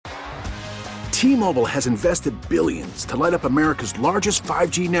T-Mobile has invested billions to light up America's largest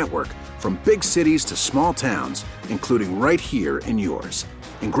 5G network, from big cities to small towns, including right here in yours.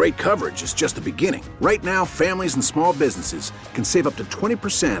 And great coverage is just the beginning. Right now, families and small businesses can save up to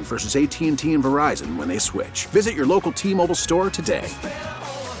 20% versus AT&T and Verizon when they switch. Visit your local T-Mobile store today.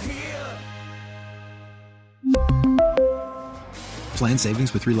 Plan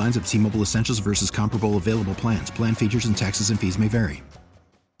savings with 3 lines of T-Mobile Essentials versus comparable available plans. Plan features and taxes and fees may vary.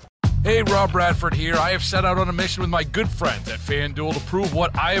 Hey, Rob Bradford here. I have set out on a mission with my good friends at FanDuel to prove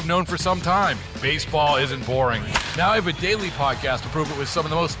what I have known for some time. Baseball isn't boring. Now I have a daily podcast to prove it with some of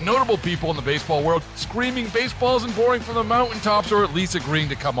the most notable people in the baseball world, screaming baseball isn't boring from the mountaintops, or at least agreeing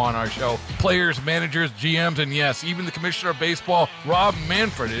to come on our show. Players, managers, GMs, and yes, even the commissioner of baseball, Rob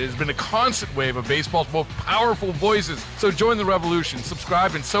Manfred. It has been a constant wave of baseball's most powerful voices. So join the revolution.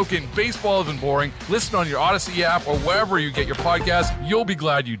 Subscribe and soak in Baseball Isn't Boring. Listen on your Odyssey app or wherever you get your podcasts. You'll be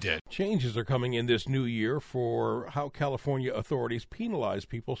glad you did. Changes are coming in this new year for how California authorities penalize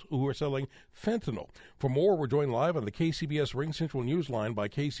people who are selling fentanyl. For more, we're joined live on the KCBS Ring Central Newsline by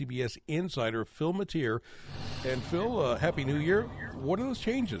KCBS insider Phil Mateer. And Phil, Happy New Year. What are those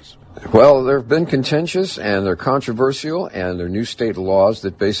changes? Well, they've been contentious and they're controversial, and they're new state laws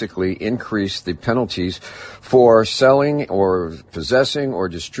that basically increase the penalties for selling or possessing or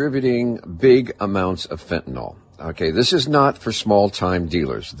distributing big amounts of fentanyl. Okay, this is not for small-time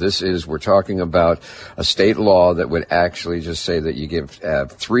dealers. We're talking about a state law that would actually just say that you give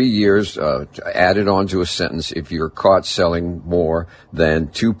 3 years added onto a sentence if you're caught selling more than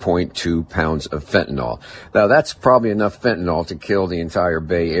 2.2 pounds of fentanyl. Now, that's probably enough fentanyl to kill the entire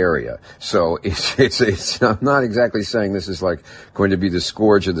Bay Area. So it's I'm not exactly saying this is like going to be the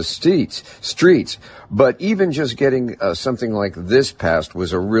scourge of the streets, but even just getting something like this passed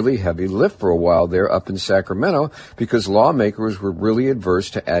was a really heavy lift for a while there up in Sacramento, because lawmakers were really adverse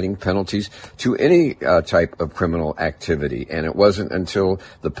to adding penalties to any type of criminal activity. And it wasn't until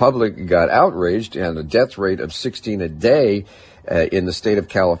the public got outraged and a death rate of 16 a day in the state of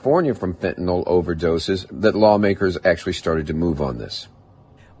California from fentanyl overdoses that lawmakers actually started to move on this.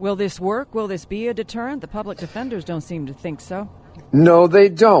 Will this work? Will this be a deterrent? The public defenders don't seem to think so. No, they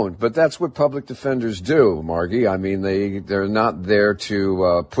don't, but that's what public defenders do, Margie. I mean, they're not there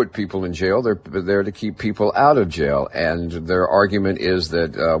to put people in jail. They're there to keep people out of jail. And their argument is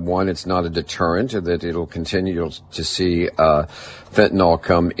that, one, it's not a deterrent, that it'll continue to see fentanyl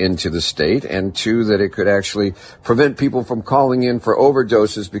come into the state, and two, that it could actually prevent people from calling in for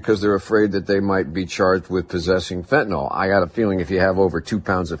overdoses because they're afraid that they might be charged with possessing fentanyl. I got a feeling if you have over 2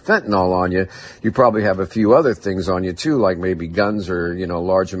 pounds of fentanyl on you, you probably have a few other things on you too, like maybe guns or,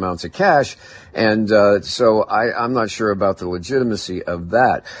 large amounts of cash. And so I'm not sure about the legitimacy of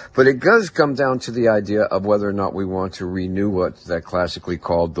that. But it does come down to the idea of whether or not we want to renew what that classically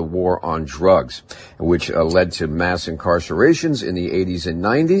called the war on drugs, which led to mass incarcerations in the 80s and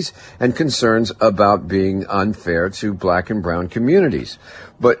 90s and concerns about being unfair to black and brown communities.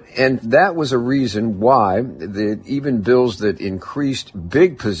 And that was a reason why even bills that increased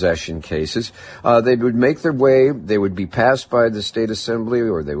big possession cases, they would make their way, they would be passed by the state assembly,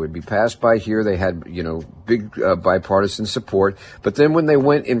 or they would be passed by here. They had, big bipartisan support. But then when they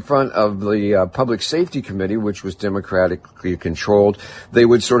went in front of the Public Safety Committee, which was democratically controlled, they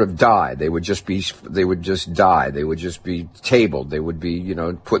would sort of die. They would just die. They would just be tabled. They would be,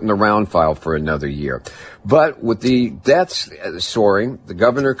 put in the round file for another year. But with the deaths soaring, the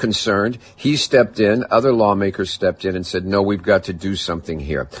governor concerned, he stepped in, other lawmakers stepped in and said, no, we've got to do something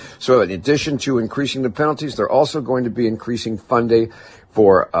here. So in addition to increasing the penalties, they're also going to be increasing funding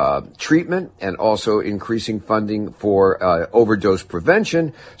for treatment and also increasing funding for overdose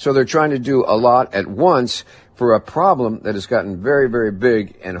prevention. So they're trying to do a lot at once for a problem that has gotten very, very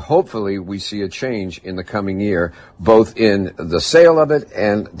big, and hopefully we see a change in the coming year, both in the sale of it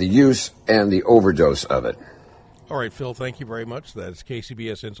and the use and the overdose of it. All right, Phil, thank you very much. That's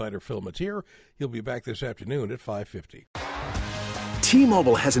KCBS insider Phil Mateer. He'll be back this afternoon at 5:50.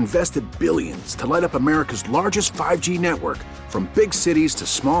 T-Mobile has invested billions to light up America's largest 5G network, from big cities to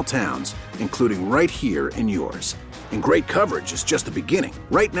small towns, including right here in yours. And great coverage is just the beginning.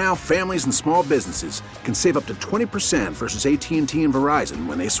 Right now, families and small businesses can save up to 20% versus AT&T and Verizon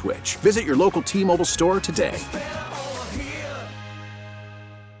when they switch. Visit your local T-Mobile store today.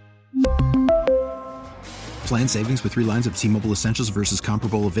 Plan savings with 3 lines of T-Mobile Essentials versus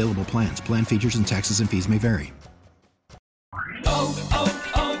comparable available plans. Plan features and taxes and fees may vary.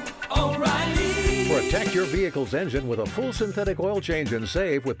 We're at Protect your vehicle's engine with a full synthetic oil change and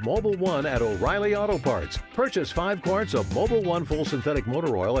save with Mobil 1 at O'Reilly Auto Parts. Purchase 5 quarts of Mobil 1 full synthetic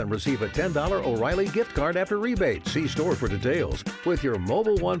motor oil and receive a $10 O'Reilly gift card after rebate. See store for details. With your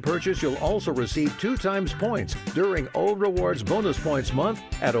Mobil 1 purchase, you'll also receive 2 times points during O Rewards Bonus Points Month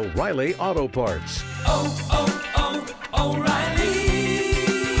at O'Reilly Auto Parts. O'Reilly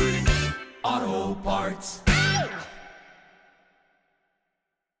Auto Parts.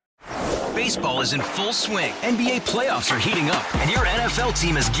 Baseball is in full swing. NBA playoffs are heating up, and your NFL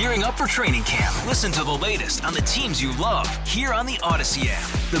team is gearing up for training camp. Listen to the latest on the teams you love here on the Odyssey app.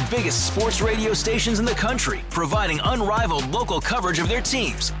 The biggest sports radio stations in the country, providing unrivaled local coverage of their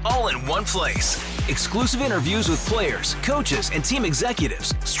teams, all in one place. Exclusive interviews with players, coaches, and team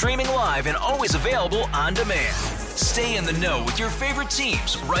executives, streaming live and always available on demand. Stay in the know with your favorite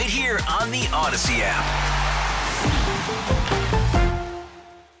teams right here on the Odyssey app.